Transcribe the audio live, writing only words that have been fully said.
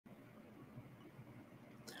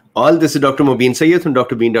All, this is Dr. Mobeen Sayyed from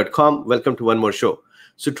DrBeen.com. Welcome to one more show.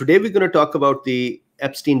 So today we're going to talk about the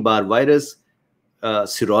Epstein Barr Virus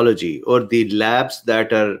serology, or the labs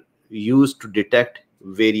that are used to detect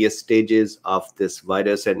various stages of this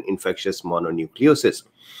virus and infectious mononucleosis.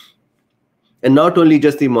 And not only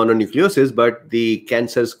just the mononucleosis, but the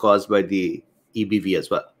cancers caused by the EBV as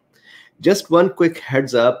well. Just one quick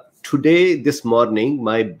heads up. Today, this morning,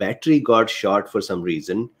 my battery got short for some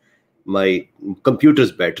reason. My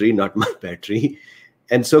computer's battery, not my battery.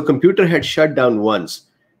 And so computer had shut down once.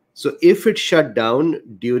 So if it shut down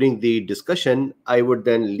during the discussion, I would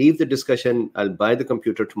then leave the discussion. I'll buy the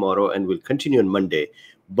computer tomorrow and we'll continue on Monday.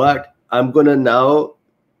 But I'm going to now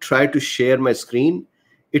try to share my screen.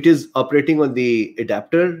 It is operating on the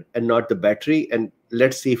adapter and not the battery. And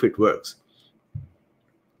let's see if it works.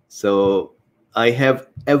 So I have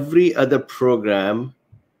every other program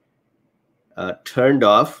turned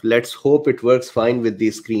off. Let's hope it works fine with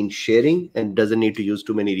the screen sharing and doesn't need to use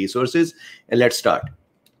too many resources. And let's start.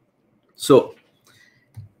 So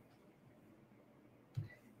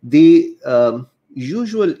the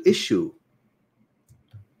usual issue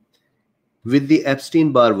with the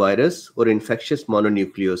Epstein Barr virus or infectious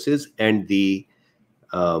mononucleosis and the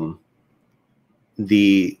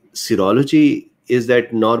serology is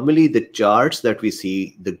that normally the charts that we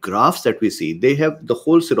see, the graphs that we see, they have the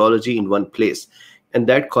whole serology in one place, and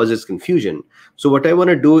that causes confusion. So what I want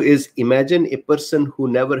to do is imagine a person who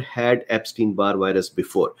never had Epstein Barr virus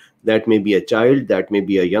before. That may be a child, that may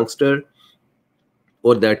be a youngster,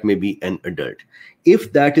 or that may be an adult.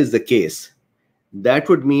 If that is the case, that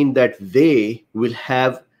would mean that they will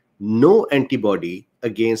have no antibody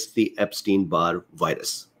against the Epstein Barr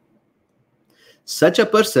virus. Such a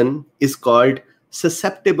person is called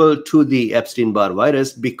susceptible to the Epstein Barr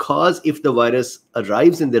virus because if the virus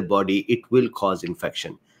arrives in their body, it will cause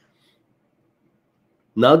infection.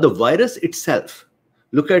 Now the virus itself,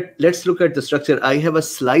 let's look at the structure. I have a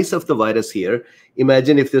slice of the virus here.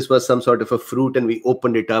 Imagine if this was some sort of a fruit and we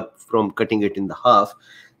opened it up from cutting it in the half.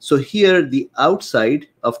 So here, the outside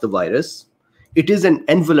of the virus, it is an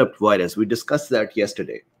enveloped virus. We discussed that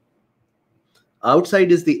yesterday.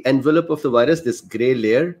 Outside is the envelope of the virus, this gray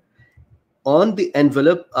layer. On the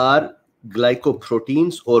envelope are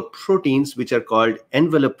glycoproteins or proteins which are called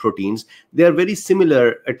envelope proteins. They are very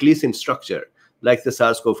similar, at least in structure, like the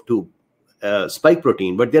SARS-CoV-2 spike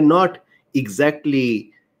protein, but they're not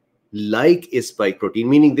exactly like a spike protein,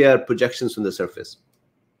 meaning they are projections on the surface.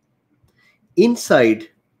 Inside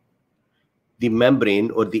the membrane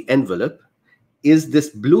or the envelope is this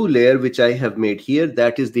blue layer, which I have made here.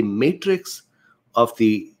 That is the matrix of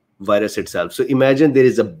the virus itself. So imagine there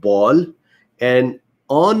is a ball, and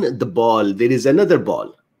on the ball, there is another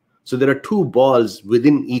ball. So there are two balls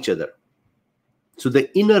within each other. So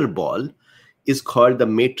the inner ball is called the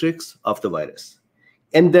matrix of the virus.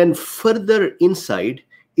 And then further inside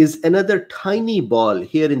is another tiny ball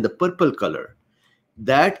here in the purple color.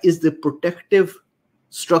 That is the protective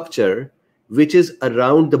structure which is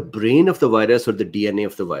around the brain of the virus or the DNA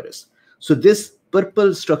of the virus. So this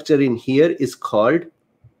purple structure in here is called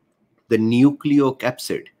the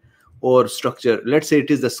nucleocapsid or structure. Let's say it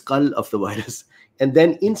is the skull of the virus. And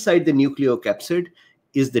then inside the nucleocapsid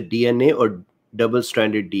is the DNA or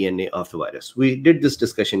double-stranded DNA of the virus. We did this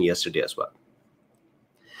discussion yesterday as well.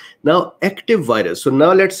 Now, active virus. So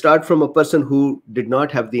now let's start from a person who did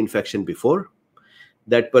not have the infection before.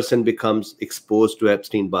 That person becomes exposed to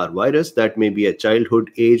Epstein Barr virus. That may be a childhood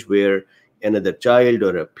age where another child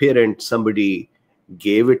or a parent, somebody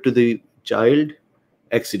gave it to the child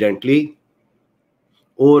accidentally,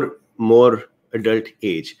 or more adult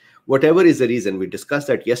age. Whatever is the reason, we discussed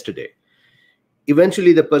that yesterday.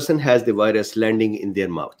 Eventually, the person has the virus landing in their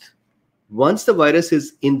mouth. Once the virus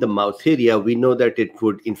is in the mouth area, we know that it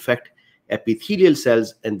would infect epithelial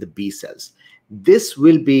cells and the B cells. This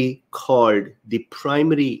will be called the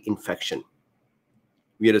primary infection.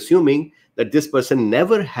 We are assuming that this person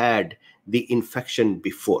never had the infection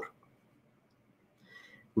before.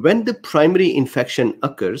 When the primary infection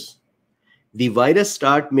occurs, the virus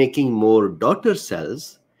starts making more daughter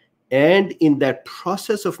cells, and in that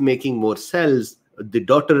process of making more cells, the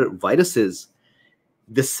daughter viruses,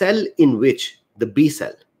 the cell in which, the B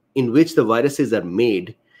cell, in which the viruses are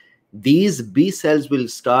made, these B cells will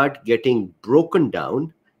start getting broken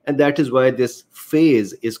down, and that is why this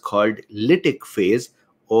phase is called lytic phase,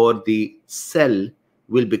 or the cell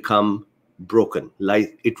will become broken,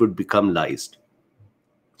 like it would become lysed.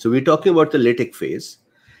 So we're talking about the lytic phase.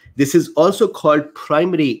 This is also called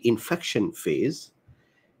primary infection phase.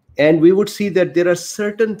 And we would see that there are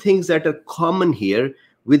certain things that are common here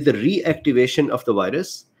with the reactivation of the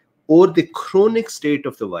virus or the chronic state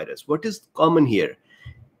of the virus. What is common here?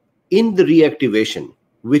 In the reactivation,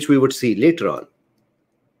 which we would see later on,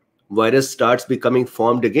 virus starts becoming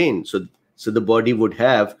formed again. So the body would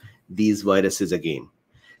have these viruses again.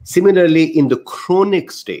 Similarly, in the chronic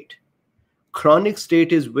state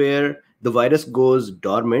is where the virus goes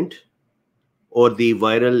dormant, or the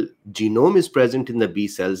viral genome is present in the B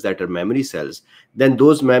cells that are memory cells. Then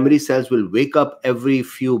those memory cells will wake up every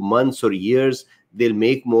few months or years. They'll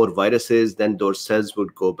make more viruses. Then those cells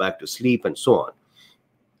would go back to sleep and so on.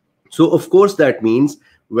 So of course, that means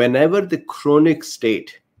whenever the chronic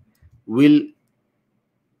state will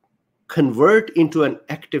convert into an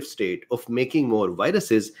active state of making more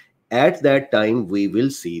viruses, at that time we will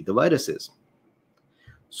see the viruses.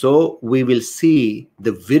 So we will see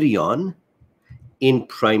the virion in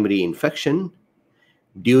primary infection,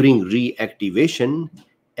 during reactivation,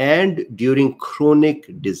 and during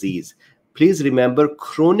chronic disease. Please remember,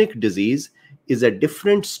 chronic disease is a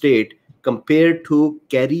different state compared to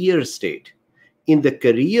carrier state. In the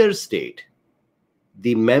carrier state,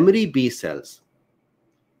 the memory B cells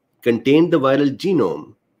contain the viral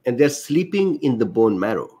genome and they're sleeping in the bone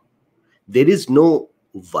marrow. There is no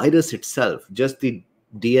virus itself, just the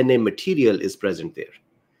DNA material is present there.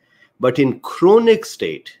 But in chronic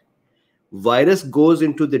state, virus goes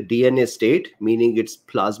into the DNA state, meaning its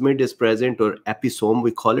plasmid is present, or episome we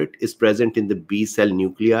call it, is present in the B cell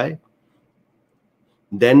nuclei.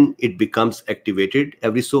 Then it becomes activated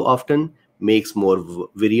every so often, makes more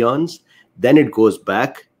virions. Then it goes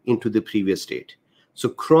back into the previous state. So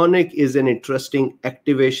chronic is an interesting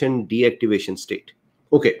activation, deactivation state.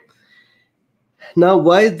 Okay. Now,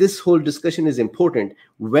 why this whole discussion is important?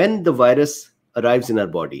 When the virus arrives in our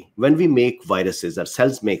body, when we make viruses, our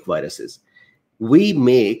cells make viruses,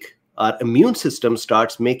 our immune system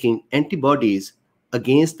starts making antibodies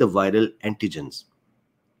against the viral antigens.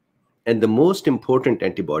 And the most important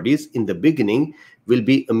antibodies in the beginning will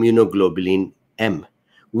be immunoglobulin M.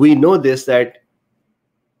 We know this, that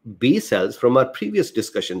B cells, from our previous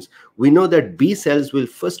discussions, we know that B cells will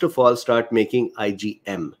first of all start making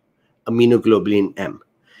IgM, immunoglobulin M.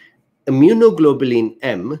 Immunoglobulin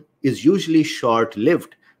M is usually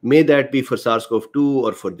short-lived. May that be for SARS-CoV-2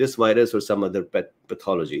 or for this virus or some other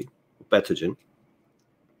pathogen.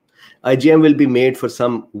 IgM will be made for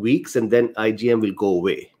some weeks and then IgM will go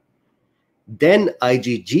away. Then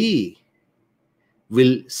IgG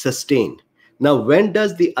will sustain. Now, when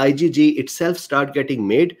does the IgG itself start getting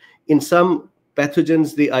made? In some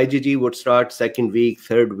pathogens, the IgG would start second week,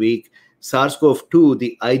 third week. SARS-CoV-2,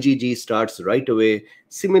 the IgG starts right away.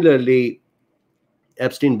 Similarly,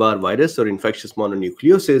 Epstein Barr Virus or infectious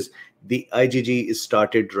mononucleosis, the IgG is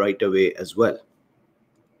started right away as well.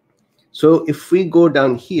 So if we go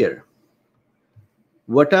down here,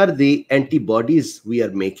 what are the antibodies we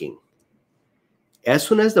are making? As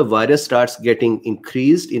soon as the virus starts getting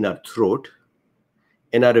increased in our throat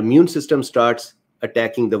and our immune system starts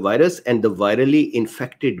attacking the virus and the virally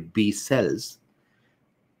infected B cells,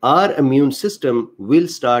 our immune system will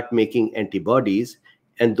start making antibodies,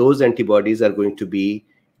 and those antibodies are going to be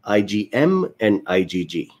IgM and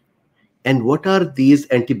IgG. And what are these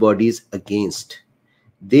antibodies against?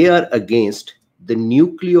 They are against the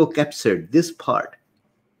nucleocapsid, this part,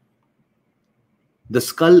 the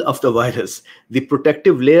skull of the virus, the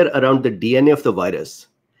protective layer around the DNA of the virus.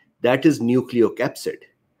 That is nucleocapsid.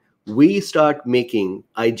 We start making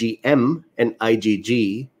IgM and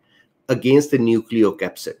IgG against the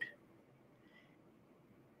nucleocapsid.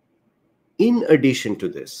 In addition to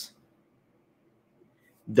this,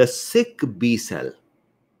 the sick B cell,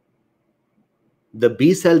 the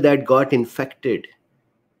B cell that got infected,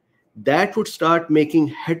 that would start making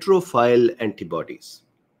heterophile antibodies.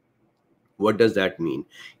 What does that mean?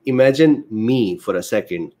 Imagine me for a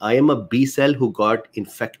second. I am a B cell who got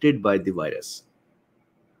infected by the virus.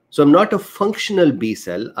 So I'm not a functional B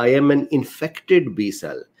cell. I am an infected B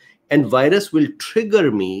cell. And virus will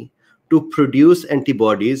trigger me to produce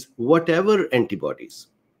antibodies, whatever antibodies.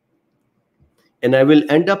 And I will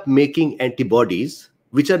end up making antibodies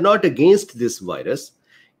which are not against this virus.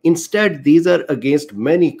 Instead, these are against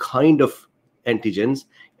many kind of antigens.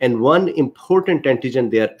 And one important antigen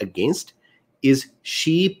they are against is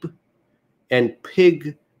sheep and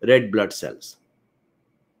pig red blood cells.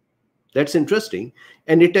 That's interesting.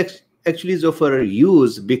 And it actually is of our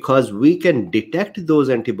use because we can detect those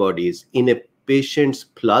antibodies in a patient's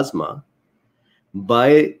plasma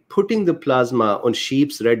by putting the plasma on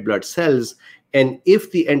sheep's red blood cells. And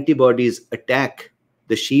if the antibodies attack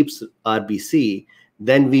the sheep's RBC,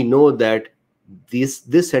 then we know that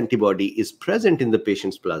this antibody is present in the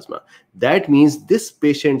patient's plasma. That means this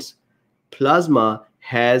patient's plasma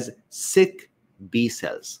has sick B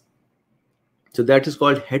cells. So that is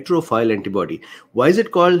called heterophile antibody. Why is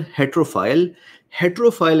it called heterophile?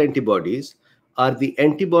 Heterophile antibodies are the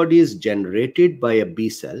antibodies generated by a B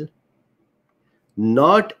cell,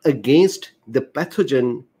 not against the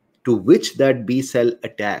pathogen to which that B cell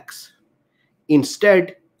attacks.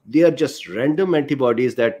 Instead, they are just random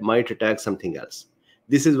antibodies that might attack something else.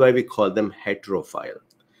 This is why we call them heterophile.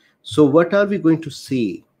 So what are we going to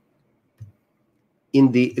see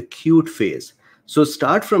in the acute phase? So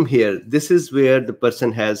start from here. This is where the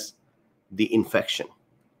person has the infection.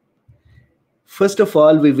 First of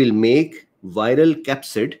all, we will make viral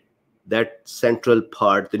capsid, that central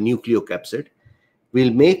part, the nucleocapsid.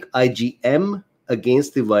 We'll make IgM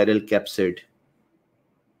against the viral capsid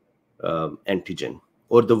antigen,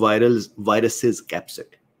 or the virus's capsid.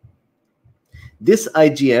 This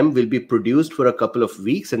IgM will be produced for a couple of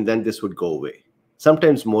weeks, and then this would go away,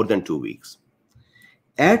 sometimes more than 2 weeks.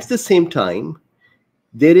 At the same time,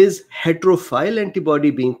 there is heterophile antibody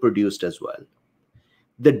being produced as well.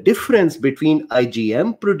 The difference between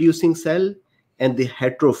IgM producing cell and the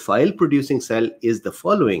heterophile producing cell is the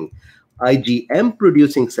following. IgM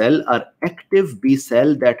producing cell are active B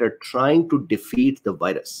cell that are trying to defeat the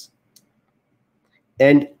virus.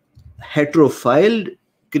 And heterophile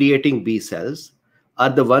creating B cells are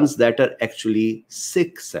the ones that are actually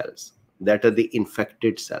sick cells, that are the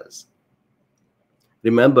infected cells.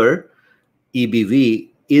 Remember,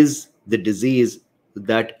 EBV is the disease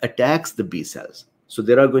that attacks the B cells. So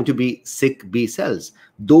there are going to be sick B cells.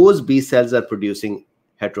 Those B cells are producing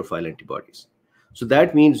heterophile antibodies. So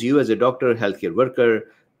that means you as a doctor, healthcare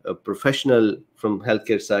worker, a professional from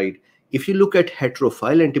healthcare side, if you look at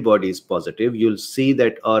heterophile antibodies positive, you'll see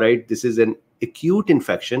that, all right, this is an acute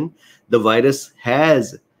infection. The virus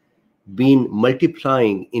has been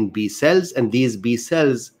multiplying in B cells, and these B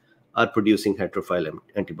cells are producing heterophile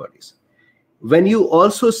antibodies. When you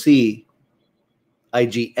also see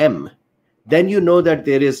IgM, then you know that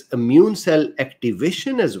there is immune cell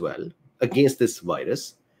activation as well against this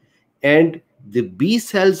virus, and the B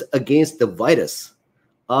cells against the virus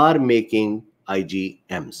are making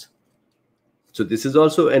IgMs. So this is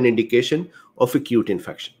also an indication of acute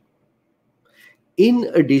infection. In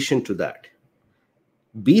addition to that,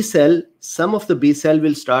 B cell, some of the B cell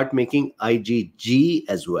will start making IgG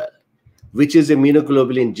as well, which is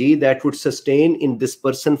immunoglobulin G that would sustain in this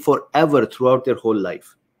person forever throughout their whole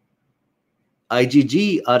life.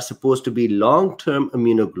 IgG are supposed to be long-term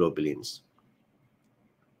immunoglobulins.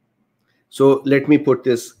 So let me put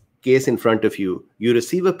this case in front of you. You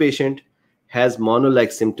receive a patient, has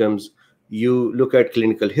mono-like symptoms. You look at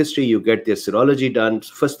clinical history, you get their serology done.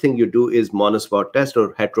 First thing you do is monospot test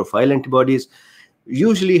or heterophile antibodies.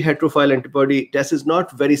 Usually heterophile antibody test is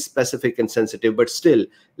not very specific and sensitive, but still,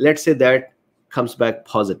 let's say that comes back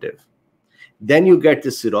positive. Then you get the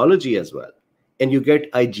serology as well, and you get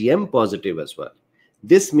IgM positive as well.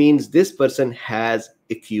 This means this person has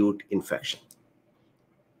acute infection.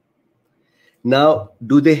 Now,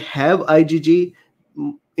 do they have IgG?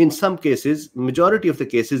 In some cases, majority of the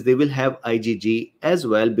cases, they will have IgG as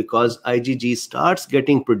well, because IgG starts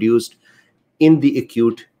getting produced in the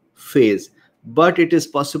acute phase. But it is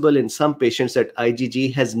possible in some patients that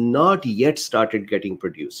IgG has not yet started getting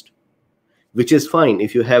produced, which is fine.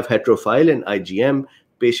 If you have heterophile and IgM,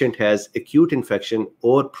 patient has acute infection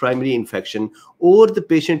or primary infection, or the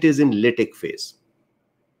patient is in lytic phase.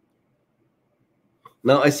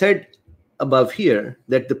 Now, I said above here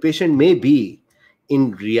that the patient may be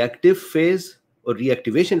in reactive phase or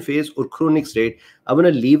reactivation phase or chronic state. I want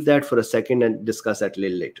to leave that for a second and discuss that a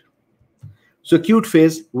little later. So acute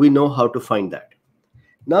phase, we know how to find that.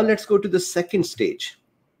 Now let's go to the second stage.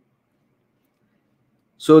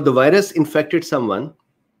 So the virus infected someone.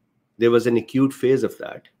 There was an acute phase of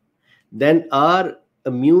that. Then our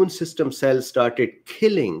immune system cells started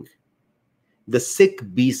killing the sick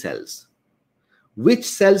B cells. Which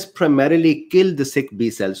cells primarily kill the sick B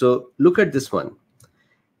cell? So look at this one.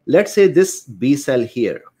 Let's say this B cell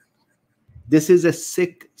here. This is a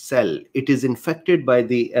sick cell. It is infected by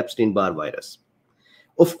the Epstein Barr virus.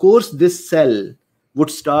 Of course, this cell would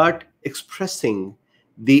start expressing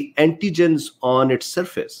the antigens on its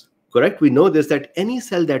surface, correct? We know this, that any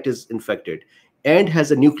cell that is infected and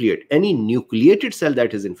has a nucleate, any nucleated cell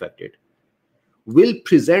that is infected, will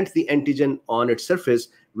present the antigen on its surface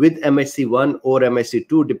with MHC1 or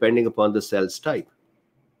MHC2, depending upon the cell's type.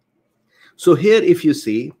 So here, if you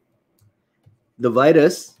see, the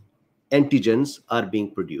virus antigens are being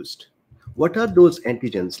produced. What are those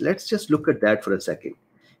antigens? Let's just look at that for a second.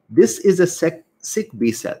 This is a sick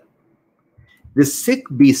B cell. This sick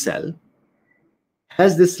B cell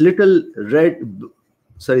has this little red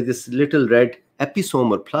this little red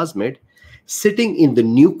episome or plasmid sitting in the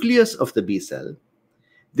nucleus of the B cell.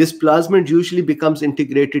 This plasmid usually becomes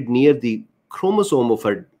integrated near the chromosome of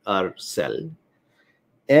our cell,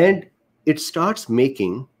 and it starts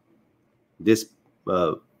making this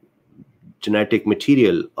genetic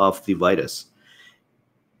material of the virus.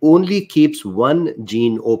 Only keeps one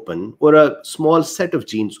gene open or a small set of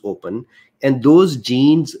genes open, and those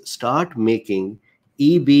genes start making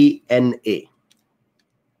EBNA,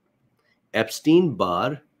 Epstein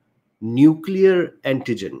Barr nuclear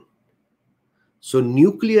antigen. So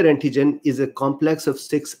nuclear antigen is a complex of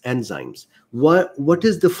 6 enzymes. What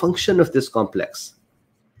is the function of this complex?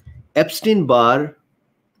 Epstein Barr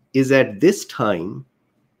is at this time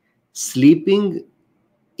sleeping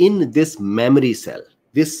in this memory cell.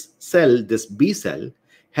 This cell, this B cell,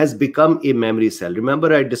 has become a memory cell.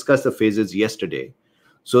 Remember, I discussed the phases yesterday.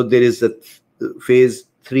 So there is a phase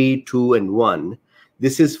 3, 2, and 1.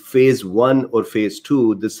 This is phase 1 or phase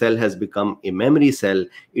 2. The cell has become a memory cell.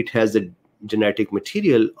 It has the genetic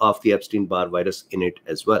material of the Epstein Barr virus in it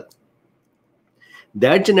as well.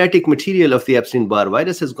 That genetic material of the Epstein Barr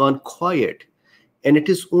virus has gone quiet, and it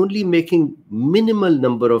is only making minimal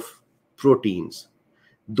number of proteins.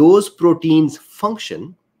 Those proteins'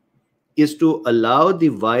 function is to allow the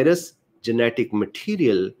virus genetic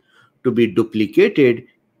material to be duplicated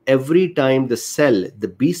every time the cell, the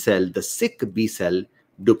B cell, the sick B cell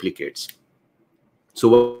duplicates.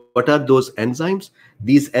 So what are those enzymes?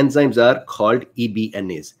 These enzymes are called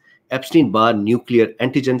EBNAs, Epstein Barr nuclear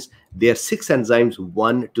antigens. They are 6 enzymes,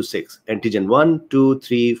 1 to 6, antigen 1, 2,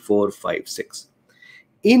 3, 4, 5, 6.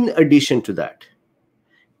 In addition to that,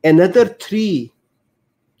 another 3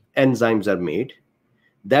 enzymes are made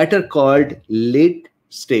that are called late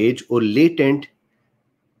stage or latent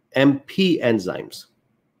MP enzymes.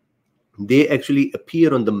 They actually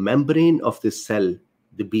appear on the membrane of the cell,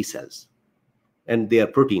 the B cells, and they are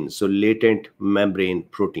proteins, so latent membrane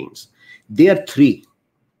proteins. They are 3,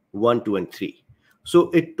 1, 2, and 3.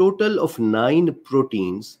 So a total of 9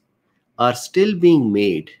 proteins are still being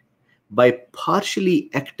made by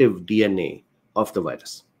partially active DNA of the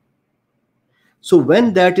virus. So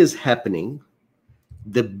when that is happening,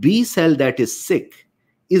 the B cell that is sick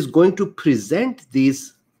is going to present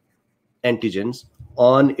these antigens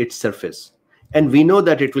on its surface. And we know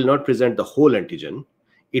that it will not present the whole antigen.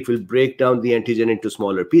 It will break down the antigen into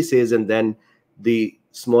smaller pieces, and then the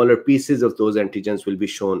smaller pieces of those antigens will be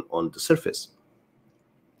shown on the surface.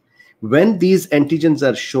 When these antigens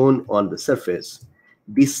are shown on the surface,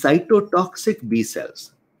 the cytotoxic B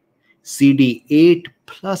cells, CD8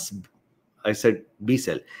 plus, I said B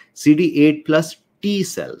cell, CD8 plus T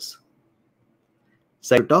cells.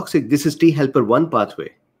 Cytotoxic, this is T helper 1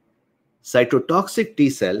 pathway. Cytotoxic T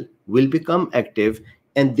cell will become active,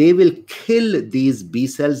 and they will kill these B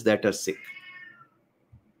cells that are sick.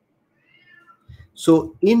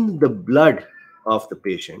 So in the blood of the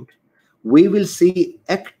patient, we will see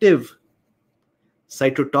active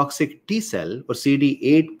cytotoxic T cell or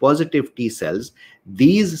CD8 positive T cells.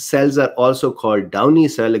 These cells are also called Downey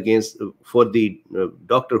cell for the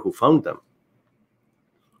doctor who found them.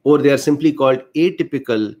 Or they are simply called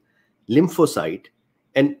atypical lymphocyte.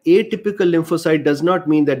 An atypical lymphocyte does not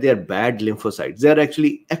mean that they are bad lymphocytes. They are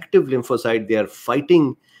actually active lymphocytes. They are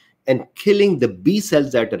fighting and killing the B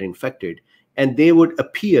cells that are infected. And they would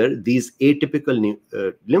appear, these atypical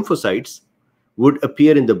lymphocytes would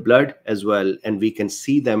appear in the blood as well, and we can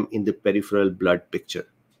see them in the peripheral blood picture.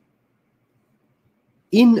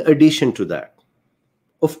 In addition to that,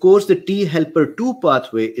 of course, the T helper 2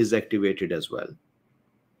 pathway is activated as well.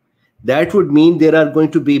 That would mean there are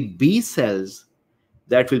going to be B cells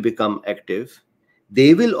that will become active.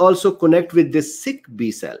 They will also connect with this sick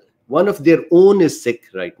B cell. One of their own is sick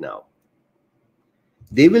right now.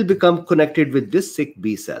 They will become connected with this sick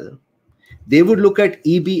B cell. They would look at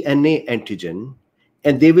EBNA antigen,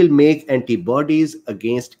 and they will make antibodies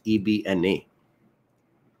against EBNA.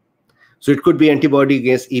 So it could be antibody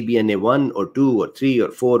against EBNA 1 or 2 or 3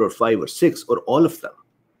 or 4 or 5 or 6 or all of them.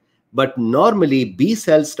 But normally B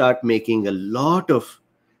cells start making a lot of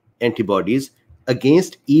antibodies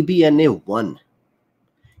against EBNA 1.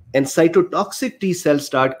 And cytotoxic T cells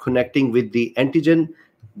start connecting with the antigen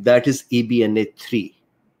that is EBNA 3.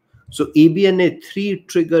 So EBNA 3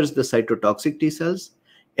 triggers the cytotoxic T cells,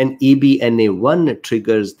 and EBNA 1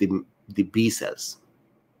 triggers the B cells.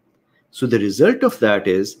 So the result of that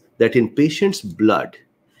is that in patients' blood,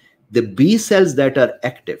 the B cells that are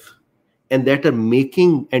active and that are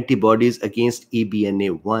making antibodies against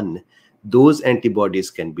EBNA 1, those antibodies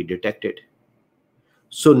can be detected.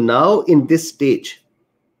 So now in this stage,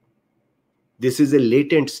 This is a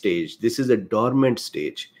latent stage. This is a dormant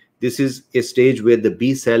stage. This is a stage where the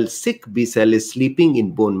B cell, sick B cell, is sleeping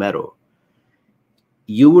in bone marrow.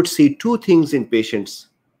 You would see two things in patients'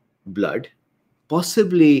 blood,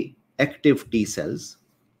 possibly active T cells.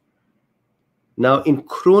 Now, in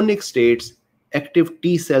chronic states, active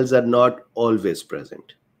T cells are not always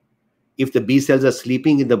present. If the B cells are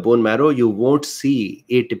sleeping in the bone marrow, you won't see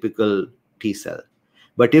atypical T cell.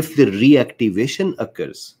 But if the reactivation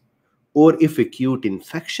occurs, or if acute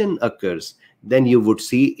infection occurs, then you would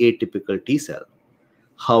see atypical T cell.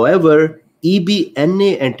 However,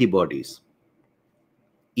 EBNA antibodies,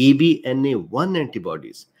 EBNA1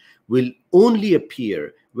 antibodies will only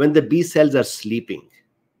appear when the B cells are sleeping.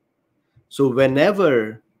 So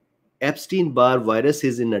whenever Epstein Barr virus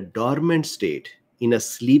is in a dormant state, in a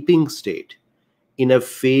sleeping state, in a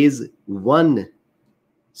phase 1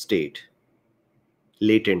 state,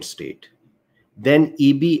 latent state, then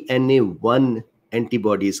EBNA1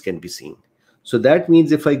 antibodies can be seen. So that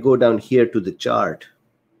means if I go down here to the chart,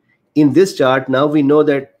 in this chart, now we know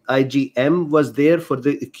that IgM was there for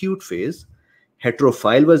the acute phase,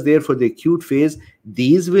 heterophile was there for the acute phase.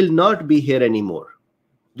 These will not be here anymore.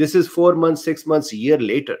 This is 4 months, 6 months, a year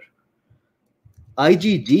later.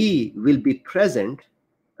 IgG will be present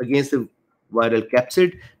against the viral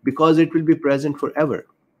capsid because it will be present forever.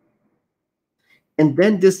 And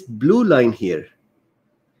then this blue line here,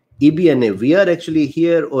 EBNA, we are actually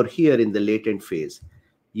here or here in the latent phase.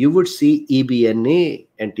 You would see EBNA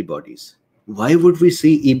antibodies. Why would we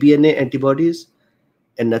see EBNA antibodies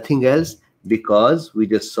and nothing else? Because we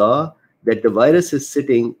just saw that the virus is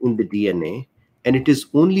sitting in the DNA and it is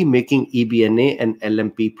only making EBNA and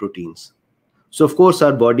LMP proteins. So of course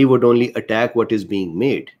our body would only attack what is being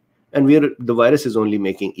made, and the virus is only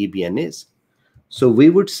making EBNAs. So we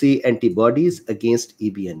would see antibodies against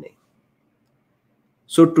EBNA.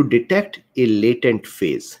 So to detect a latent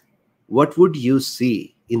phase, what would you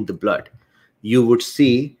see in the blood? You would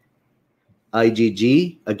see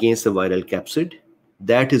IgG against the viral capsid.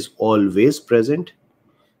 That is always present.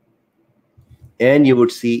 And you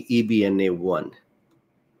would see EBNA1.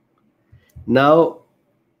 Now,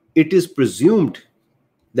 it is presumed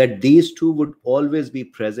that these two would always be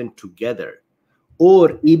present together, or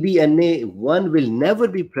EBNA1 will never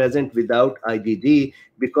be present without IgG,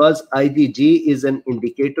 because IgG is an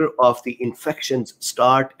indicator of the infection's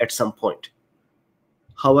start at some point.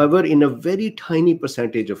 However, in a very tiny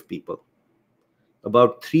percentage of people,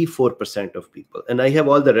 about 3–4% of people, and I have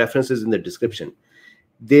all the references in the description,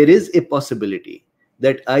 there is a possibility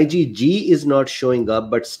that IgG is not showing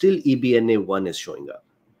up, but still EBNA1 is showing up.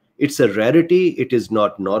 It's a rarity, it is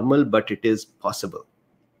not normal, but it is possible.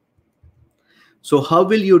 So how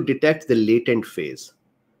will you detect the latent phase?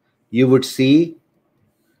 You would see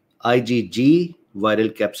IgG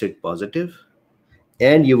viral capsid positive,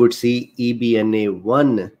 and you would see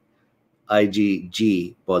EBNA1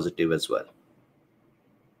 IgG positive as well.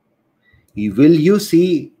 Will you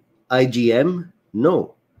see IgM?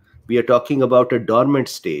 No. We are talking about a dormant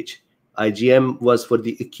stage. IgM was for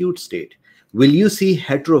the acute state. Will you see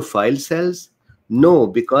heterophile cells? No,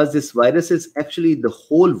 because this virus is actually, the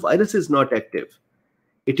whole virus is not active.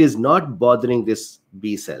 It is not bothering this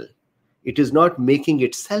B cell. It is not making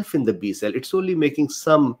itself in the B cell. It's only making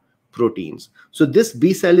some proteins. So this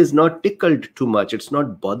B cell is not tickled too much. It's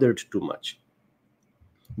not bothered too much.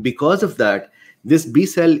 Because of that, this B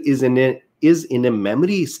cell is in a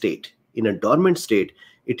memory state, in a dormant state.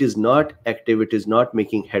 It is not active. It is not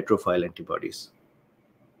making heterophile antibodies.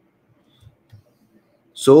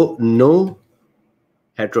 So no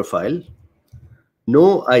heterophile,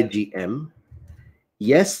 no IgM,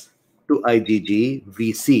 yes to IgG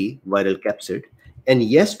VC viral capsid, and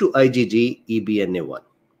yes to IgG EBNA1.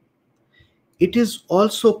 It is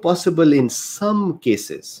also possible in some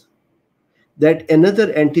cases that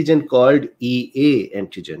another antigen called EA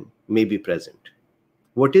antigen may be present.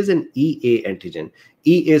 What is an EA antigen?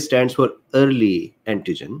 EA stands for early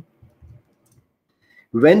antigen.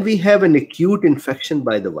 When we have an acute infection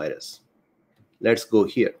by the virus, let's go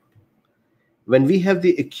here. When we have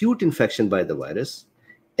the acute infection by the virus,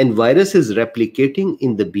 and virus is replicating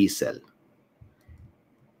in the B cell,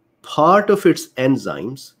 part of its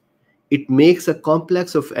enzymes, it makes a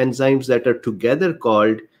complex of enzymes that are together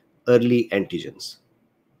called early antigens.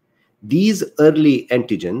 These early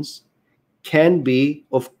antigens can be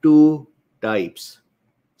of two types.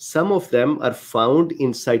 Some of them are found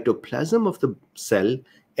in cytoplasm of the cell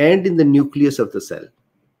and in the nucleus of the cell,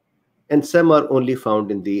 and some are only found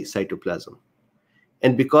in the cytoplasm.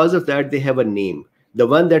 And because of that, they have a name. The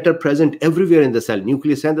ones that are present everywhere in the cell,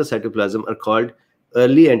 nucleus and the cytoplasm, are called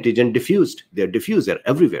early antigen diffused. They're diffused, they're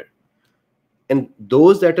everywhere. And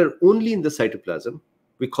those that are only in the cytoplasm,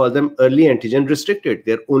 we call them early antigen restricted.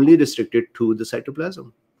 They're only restricted to the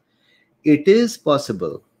cytoplasm. It is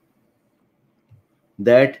possible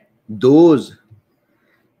that those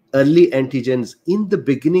early antigens in the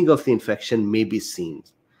beginning of the infection may be seen.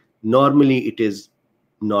 Normally, it is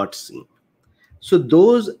not seen. So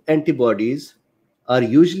those antibodies are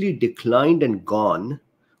usually declined and gone,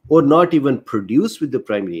 or not even produced with the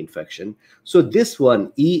primary infection. So this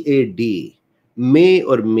one, EAD, may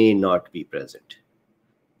or may not be present.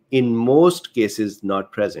 In most cases,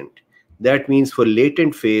 not present. That means for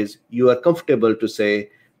latent phase, you are comfortable to say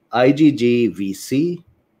IgG VC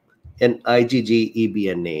and IgG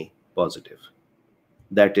EBNA positive.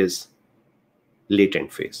 That is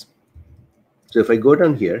latent phase. So if I go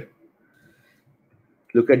down here,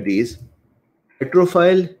 look at these.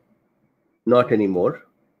 Heterophile, not anymore.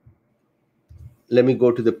 Let me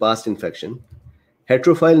go to the past infection.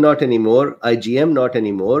 Heterophile, not anymore. IgM, not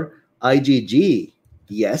anymore. IgG,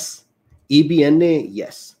 yes. EBNA,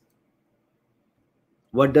 yes.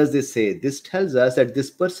 What does this say? This tells us that this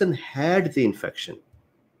person had the infection.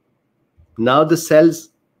 Now the cells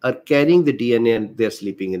are carrying the DNA and they're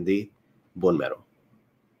sleeping in the bone marrow.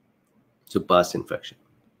 So past infection.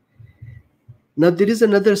 Now there is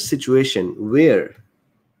another situation where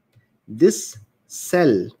this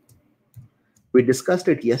cell, we discussed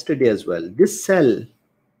it yesterday as well, this cell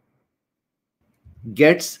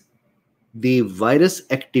gets the virus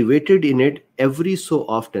activated in it every so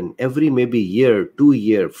often, every maybe year, 2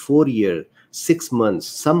 year, 4 year, 6 months,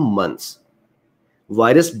 some months.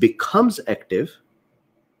 Virus becomes active.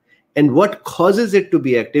 And what causes it to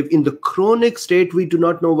be active? In the chronic state, we do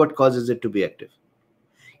not know what causes it to be active.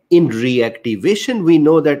 In reactivation, we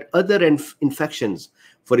know that other infections,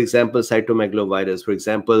 for example, cytomegalovirus, for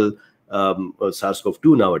example,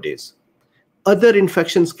 SARS-CoV-2 nowadays, other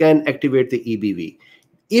infections can activate the EBV.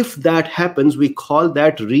 If that happens, we call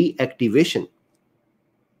that reactivation.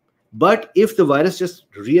 But if the virus just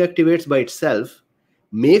reactivates by itself,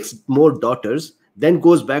 makes more daughters, then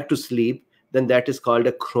goes back to sleep, then that is called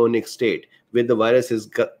a chronic state, where the virus is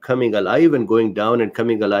coming alive and going down and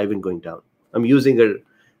coming alive and going down. I'm using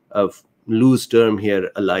a loose term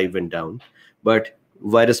here, alive and down. But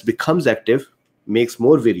virus becomes active, makes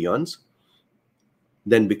more virions,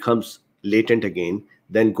 then becomes latent again,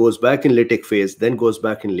 then goes back in lytic phase, then goes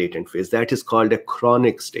back in latent phase. That is called a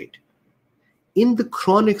chronic state. In the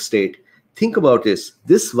chronic state, think about this.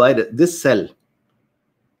 This virus, this cell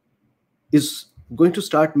is going to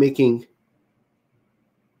start making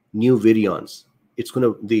new virions.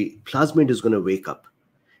 The plasmid is going to wake up.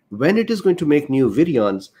 When it is going to make new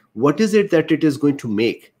virions, what is it that it is going to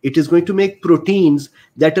make? It is going to make proteins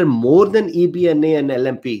that are more than EBNA and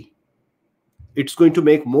LMP. It's going to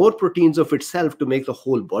make more proteins of itself to make the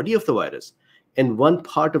whole body of the virus. And one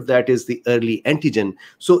part of that is the early antigen.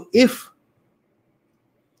 So if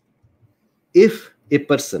a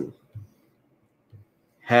person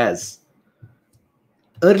has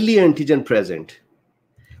early antigen present,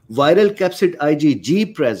 viral capsid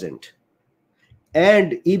IgG present,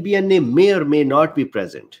 and EBNA may or may not be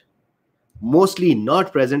present, mostly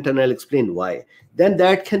not present, and I'll explain why, then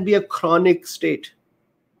that can be a chronic state.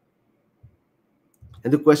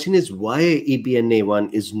 And the question is why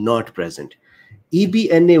EBNA1 is not present.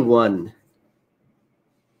 EBNA1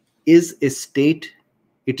 is a state,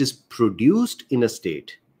 it is produced in a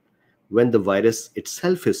state when the virus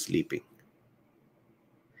itself is sleeping.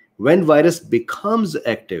 When virus becomes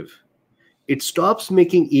active, it stops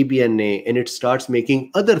making EBNA and it starts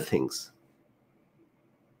making other things.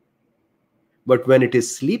 But when it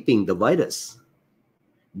is sleeping, the virus,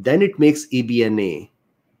 then it makes EBNA.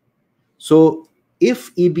 So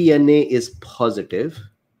if EBNA is positive,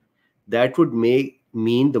 that would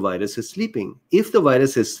mean the virus is sleeping. If the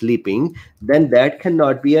virus is sleeping, then that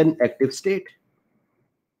cannot be an active state.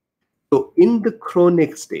 So in the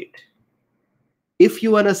chronic state, if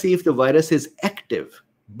you want to see if the virus is active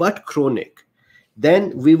but chronic,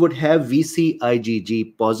 then we would have VC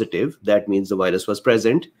IgG positive. That means the virus was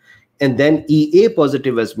present. And then EA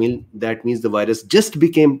positive as mean that means the virus just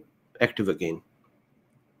became active again.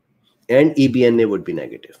 And EBNA would be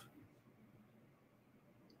negative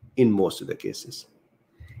in most of the cases.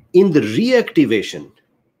 In the reactivation,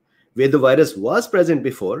 where the virus was present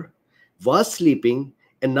before, was sleeping,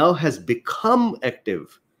 and now has become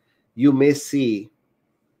active, you may see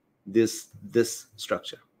this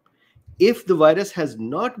structure. If the virus has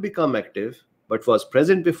not become active, but was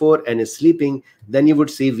present before and is sleeping, then you would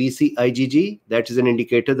see VC IgG. That is an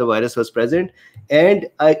indicator the virus was present. And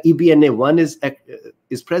EBNA1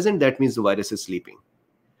 is present. That means the virus is sleeping.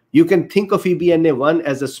 You can think of EBNA1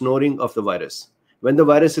 as the snoring of the virus. When the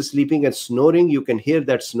virus is sleeping and snoring, you can hear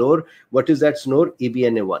that snore. What is that snore?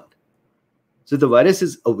 EBNA1. So the virus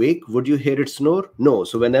is awake. Would you hear it snore? No.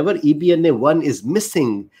 So whenever EBNA1 is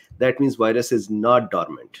missing, that means virus is not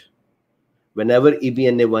dormant. Whenever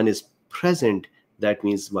EBNA1 is present, that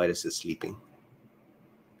means virus is sleeping.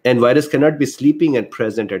 And virus cannot be sleeping and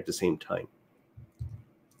present at the same time.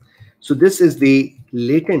 So this is the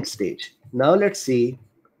latent stage. Now let's see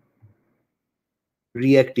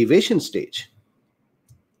reactivation stage.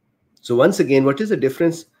 So once again, what is the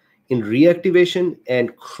difference in reactivation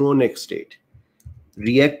and chronic state?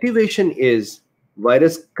 Reactivation is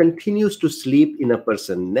virus continues to sleep in a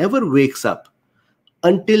person, never wakes up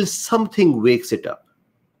until something wakes it up.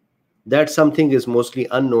 That something is mostly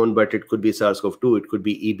unknown, but it could be SARS-CoV-2, it could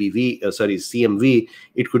be CMV,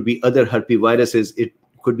 it could be other herpesviruses, it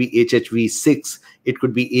could be HHV6, it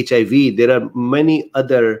could be HIV. There are many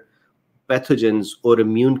other pathogens or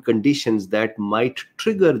immune conditions that might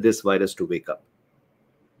trigger this virus to wake up.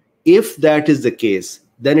 If that is the case,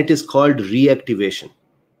 then it is called reactivation.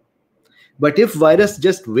 But if virus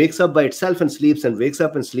just wakes up by itself and sleeps and wakes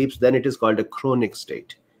up and sleeps, then it is called a chronic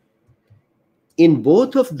state. In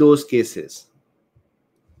both of those cases,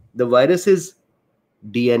 the virus's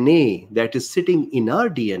DNA that is sitting in our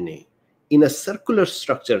DNA in a circular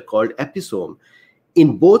structure called episome,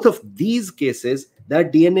 in both of these cases,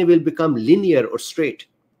 that DNA will become linear or straight.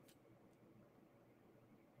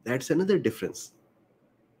 That's another difference.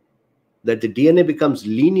 That the DNA becomes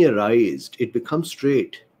linearized, it becomes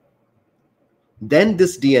straight. Then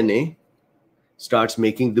this DNA starts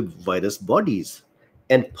making the virus bodies.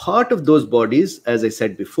 And part of those bodies, as I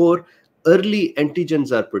said before, early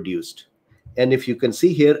antigens are produced. And if you can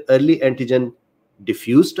see here, early antigen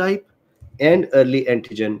diffuse type and early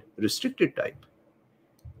antigen restricted type.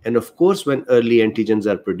 And of course, when early antigens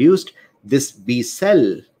are produced, this B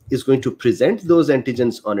cell is going to present those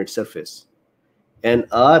antigens on its surface. And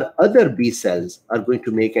our other B cells are going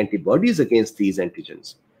to make antibodies against these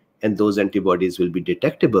antigens. And those antibodies will be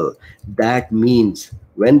detectable. That means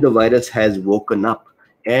when the virus has woken up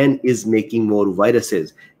and is making more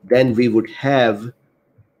viruses, then we would have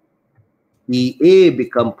EA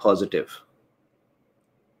become positive.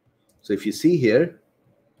 So if you see here,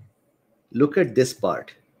 look at this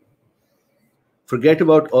part. Forget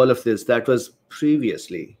about all of this. That was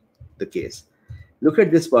previously the case. Look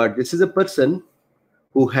at this part. This is a person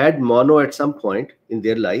who had mono at some point in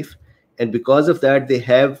their life. And because of that, they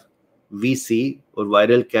have VC or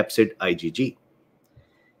viral capsid IgG.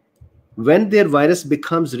 When their virus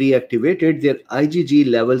becomes reactivated, their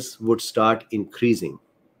IgG levels would start increasing.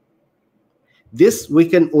 This we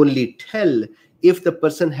can only tell if the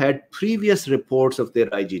person had previous reports of their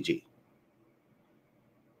IgG.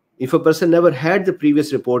 If a person never had the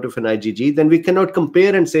previous report of an IgG, then we cannot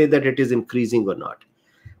compare and say that it is increasing or not.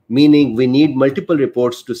 Meaning we need multiple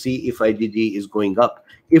reports to see if IgG is going up.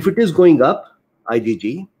 If it is going up,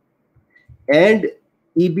 IgG, and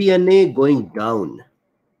EBNA going down,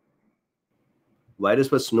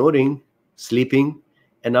 virus was snoring, sleeping,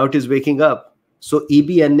 and now it is waking up. So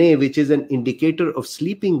EBNA, which is an indicator of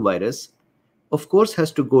sleeping virus, of course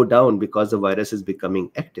has to go down because the virus is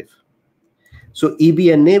becoming active. So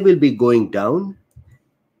EBNA will be going down,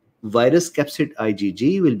 virus capsid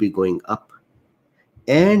IgG will be going up,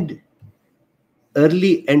 and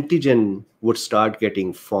early antigen would start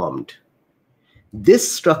getting formed. This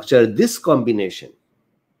structure, this combination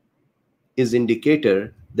is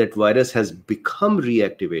indicator that virus has become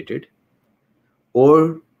reactivated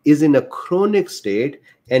or is in a chronic state,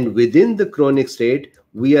 and within the chronic state,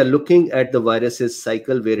 we are looking at the virus's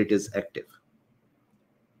cycle where it is active.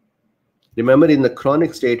 Remember, in the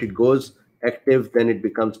chronic state, it goes active, then it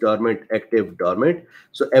becomes dormant, active, dormant.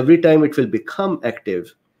 So every time it will become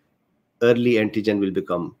active, early antigen will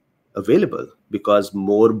become available because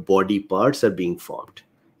more body parts are being formed.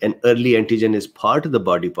 And early antigen is part of the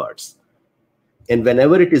body parts. And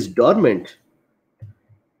whenever it is dormant,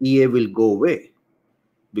 EA will go away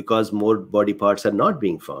because more body parts are not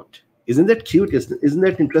being formed. Isn't that cute? Isn't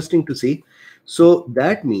that interesting to see? So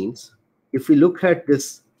that means if we look at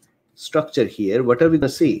this structure here, what are we going to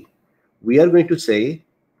see? We are going to say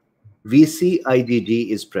VC IgG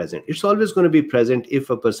is present. It's always going to be present if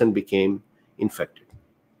a person became infected.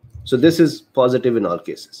 So this is positive in all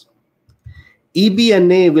cases.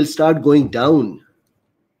 EBNA will start going down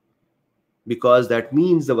because that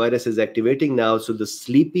means the virus is activating now. So the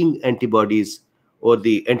sleeping antibodies or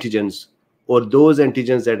the antigens or those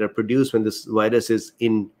antigens that are produced when this virus is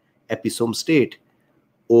in episome state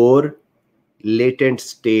or latent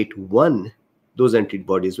state 1, those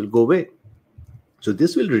antibodies will go away. So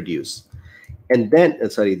this will reduce. And then,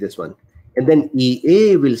 sorry, this one. And then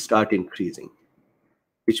EA will start increasing,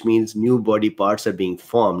 which means new body parts are being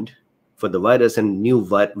formed for the virus and new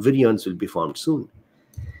virions will be formed soon.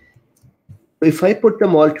 If I put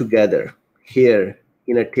them all together here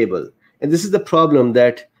in a table, and this is the problem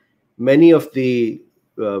that many of the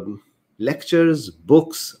lectures,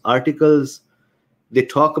 books, articles, they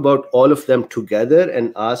talk about all of them together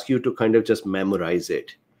and ask you to kind of just memorize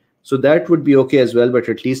it. So that would be okay as well, but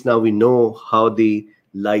at least now we know how the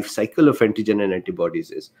life cycle of antigen and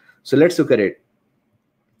antibodies is. So let's look at it.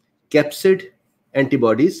 Capsid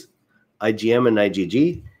antibodies, IgM and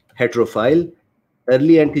IgG, heterophile,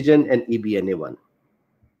 early antigen, and EBNA1.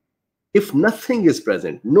 If nothing is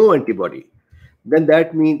present, no antibody, then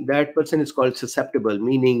that means that person is called susceptible,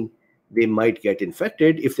 meaning they might get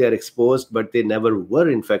infected if they are exposed, but they never were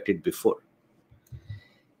infected before.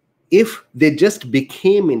 If they just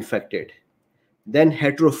became infected, then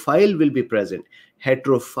heterophile will be present.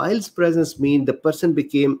 Heterophile's presence means the person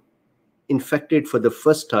became infected for the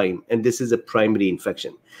first time, and this is a primary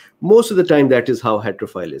infection. Most of the time, that is how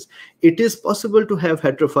heterophile is. It is possible to have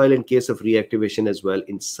heterophile in case of reactivation as well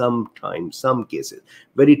in some cases,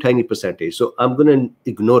 very tiny percentage. So I'm going to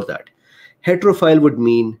ignore that. Heterophile would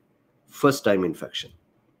mean first time infection.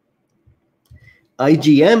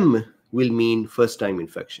 IgM will mean first time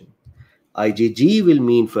infection. IgG will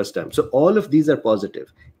mean first time. So all of these are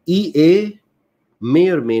positive. EA may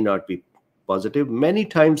or may not be positive. Many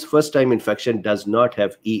times first time infection does not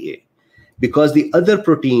have EA because the other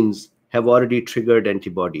proteins have already triggered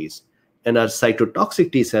antibodies and our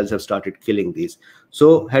cytotoxic T cells have started killing these.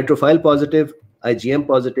 So heterophile positive, IgM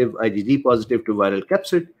positive, IgG positive to viral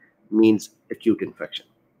capsid means acute infection.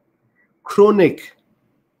 Chronic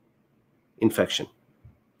infection.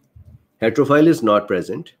 Heterophile is not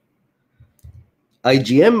present.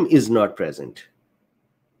 IgM is not present.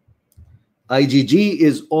 IgG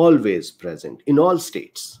is always present in all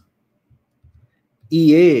states.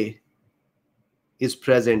 EA is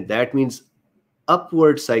present. That means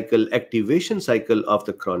upward cycle, activation cycle of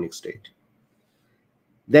the chronic state.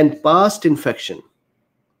 Then past infection.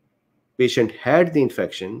 Patient had the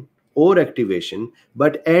infection or activation,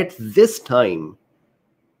 but at this time,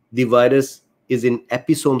 the virus is in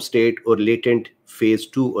episome state or latent phase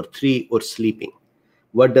 2 or 3 or sleeping.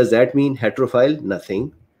 What does that mean? Heterophile,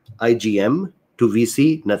 nothing. IgM to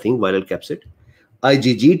VC, nothing, viral capsid.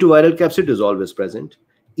 IgG to viral capsid is always present.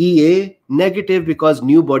 EA, negative because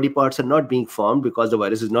new body parts are not being formed because the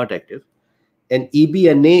virus is not active. And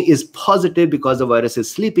EBNA is positive because the virus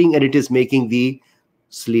is sleeping and it is making the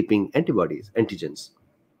sleeping antibodies, antigens.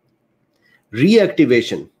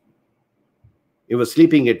 Reactivation. It was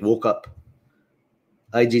sleeping, it woke up.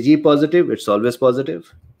 IgG positive, it's always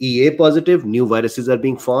positive. EA positive, new viruses are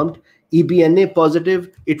being formed. EBNA positive,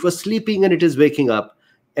 it was sleeping and it is waking up.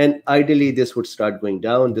 And ideally, this would start going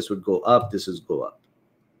down, this would go up, this would go up.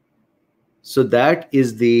 So that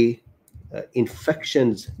is the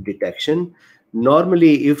infections detection.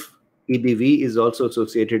 Normally, if EBV is also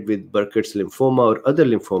associated with Burkitt's lymphoma or other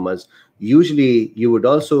lymphomas, usually you would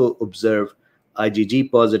also observe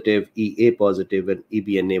IgG positive, EA positive, and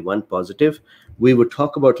EBNA1 positive. We would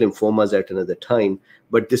talk about lymphomas at another time,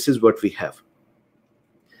 but this is what we have.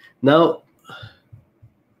 Now,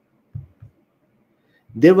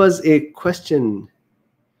 there was a question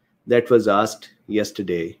that was asked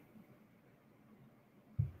yesterday.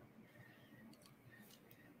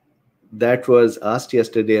 That was asked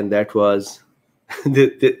yesterday, and that was,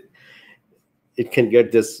 it can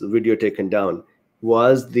get this video taken down,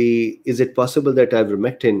 is it possible that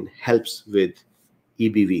ivermectin helps with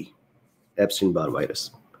EBV, Epstein Barr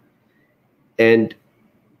virus? And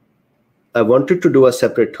I wanted to do a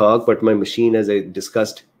separate talk, but my machine, as I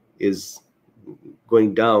discussed, is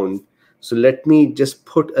going down. So let me just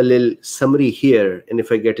put a little summary here, and if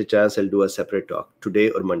I get a chance, I'll do a separate talk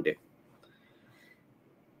today or Monday.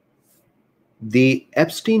 The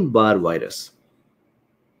Epstein Barr virus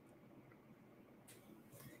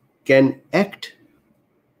can act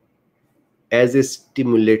as a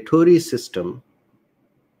stimulatory system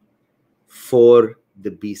for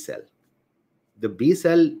the B cell. The B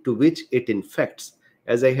cell to which it infects,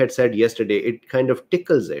 as I had said yesterday, it kind of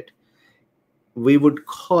tickles it. We would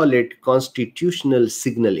call it constitutional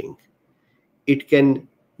signaling. It can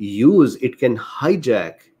use, it can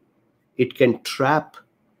hijack, it can trap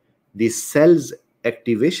the cell's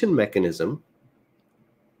activation mechanism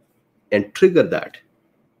and trigger that.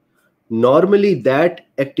 Normally, that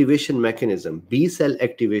activation mechanism, B cell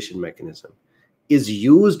activation mechanism, is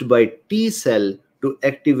used by T cell to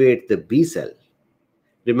activate the B cell.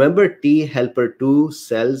 Remember, T helper 2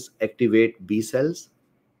 cells activate B cells.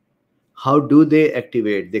 How do they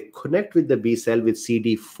activate? They connect with the B cell with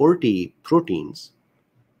CD40 proteins.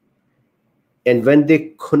 And when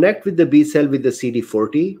they connect with the B cell with the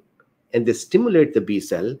CD40 and they stimulate the B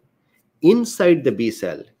cell, inside the B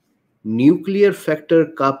cell, nuclear factor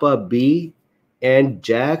kappa B and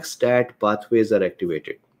JAK-STAT pathways are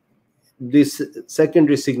activated. This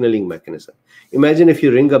secondary signaling mechanism. Imagine if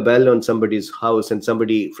you ring a bell on somebody's house and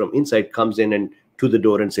somebody from inside comes in and to the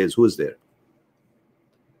door and says, "Who's there?"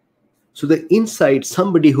 So the inside,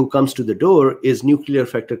 somebody who comes to the door is nuclear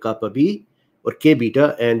factor kappa B or K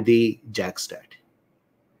beta and the JAK-STAT.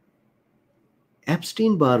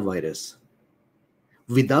 Epstein Barr virus,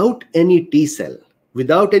 without any T cell,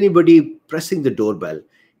 without anybody pressing the doorbell,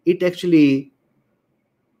 it actually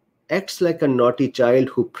acts like a naughty child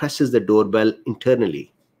who presses the doorbell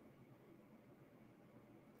internally.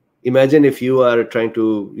 Imagine if you are trying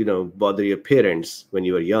to, bother your parents when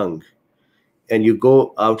you are young, and you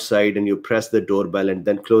go outside and you press the doorbell and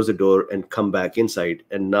then close the door and come back inside.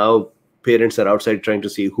 And now parents are outside trying to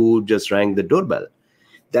see who just rang the doorbell.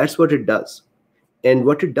 That's what it does. And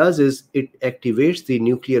what it does is it activates the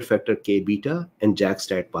nuclear factor K beta and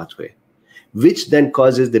JAK-STAT pathway, which then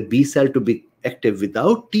causes the B cell to be active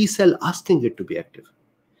without T cell asking it to be active.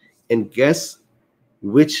 And guess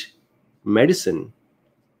which medicine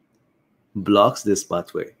blocks this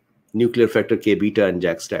pathway? Nuclear factor K beta and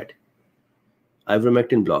JAK-STAT.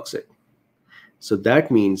 Ivermectin blocks it. So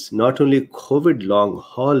that means not only COVID long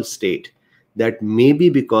haul state that may be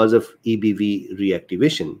because of EBV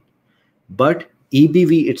reactivation, but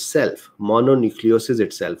EBV itself, mononucleosis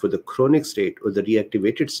itself, or the chronic state or the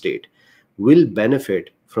reactivated state, will benefit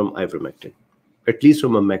from ivermectin, at least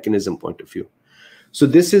from a mechanism point of view. So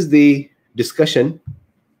this is the discussion.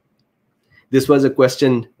 This was a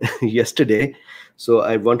question yesterday. So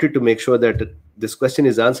I wanted to make sure that this question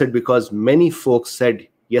is answered because many folks said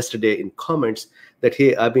yesterday in comments that,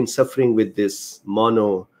 hey, I've been suffering with this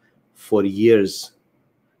mono for years.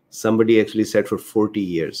 Somebody actually said for 40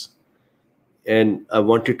 years. And I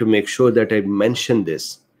wanted to make sure that I mentioned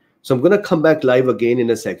this. So I'm going to come back live again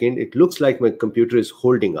in a second. It looks like my computer is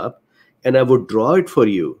holding up and I would draw it for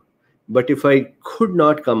you. But if I could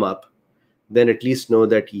not come up, then at least know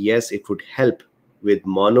that, yes, it would help with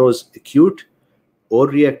mono's acute or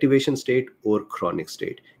reactivation state or chronic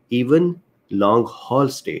state, even long haul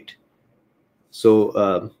state.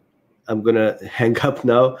 So I'm going to hang up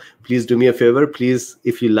now. Please do me a favor. Please,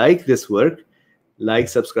 if you like this work, like,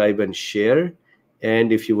 subscribe, and share.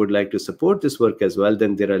 And if you would like to support this work as well,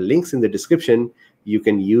 then there are links in the description. You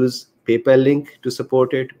can use PayPal link to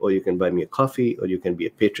support it, or you can buy me a coffee, or you can be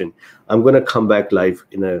a patron. I'm going to come back live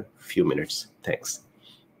in a few minutes. Thanks.